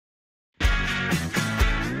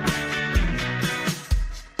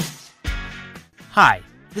Hi,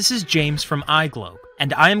 this is James from iGlobe,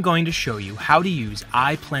 and I am going to show you how to use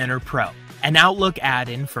iPlanner Pro, an Outlook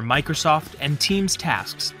add-in for Microsoft and Teams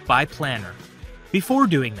tasks by Planner. Before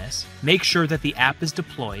doing this, make sure that the app is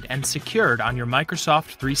deployed and secured on your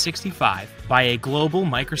Microsoft 365 by a global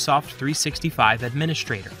Microsoft 365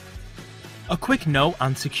 administrator. A quick note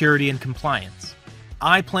on security and compliance.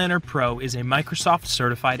 iPlanner Pro is a Microsoft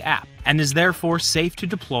certified app and is therefore safe to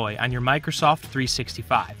deploy on your Microsoft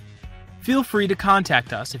 365. Feel free to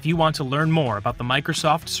contact us if you want to learn more about the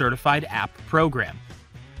Microsoft Certified App program.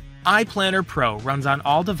 iPlanner Pro runs on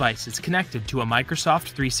all devices connected to a Microsoft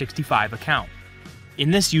 365 account.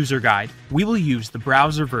 In this user guide, we will use the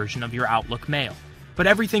browser version of your Outlook Mail, but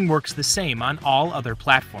everything works the same on all other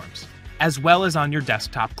platforms, as well as on your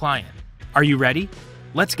desktop client. Are you ready?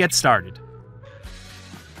 Let's get started.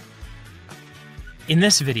 In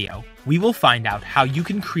this video, we will find out how you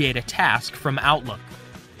can create a task from Outlook.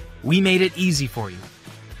 We made it easy for you.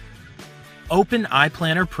 Open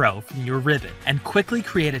iPlanner Pro from your ribbon and quickly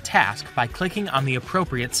create a task by clicking on the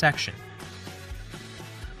appropriate section.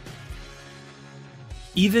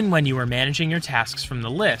 Even when you are managing your tasks from the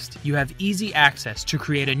list, you have easy access to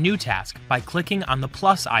create a new task by clicking on the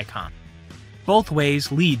plus icon. Both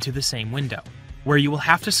ways lead to the same window, where you will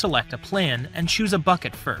have to select a plan and choose a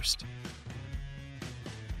bucket first.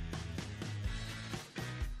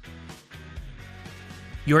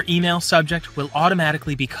 Your email subject will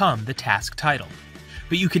automatically become the task title,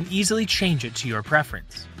 but you can easily change it to your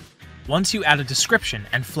preference. Once you add a description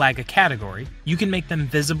and flag a category, you can make them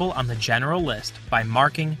visible on the general list by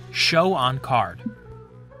marking Show on Card.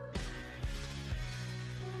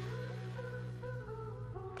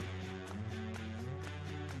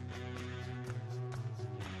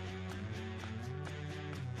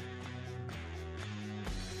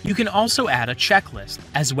 You can also add a checklist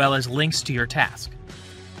as well as links to your task.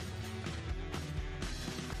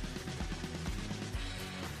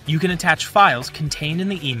 You can attach files contained in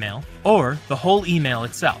the email or the whole email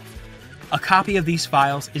itself. A copy of these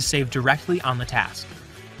files is saved directly on the task.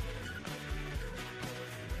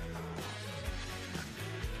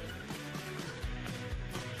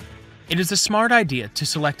 It is a smart idea to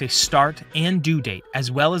select a start and due date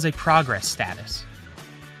as well as a progress status.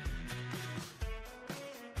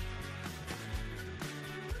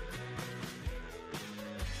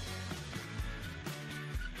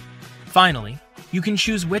 Finally, you can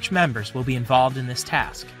choose which members will be involved in this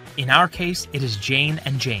task. In our case, it is Jane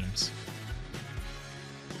and James.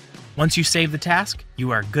 Once you save the task,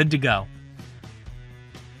 you are good to go.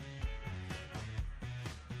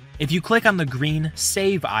 If you click on the green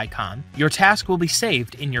Save icon, your task will be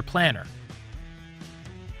saved in your planner.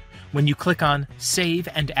 When you click on Save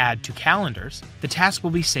and Add to Calendars, the task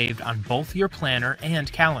will be saved on both your planner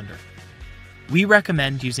and calendar. We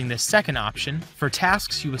recommend using this second option for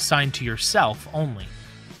tasks you assign to yourself only.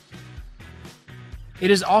 It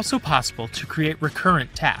is also possible to create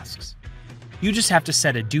recurrent tasks. You just have to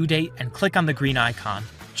set a due date and click on the green icon,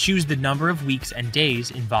 choose the number of weeks and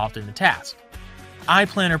days involved in the task.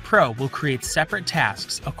 iPlanner Pro will create separate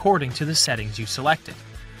tasks according to the settings you selected.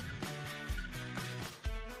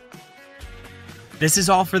 This is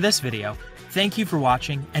all for this video. Thank you for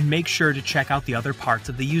watching, and make sure to check out the other parts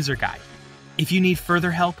of the user guide. If you need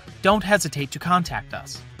further help, don't hesitate to contact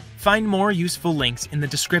us. Find more useful links in the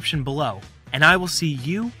description below, and I will see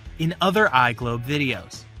you in other iGlobe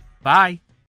videos. Bye!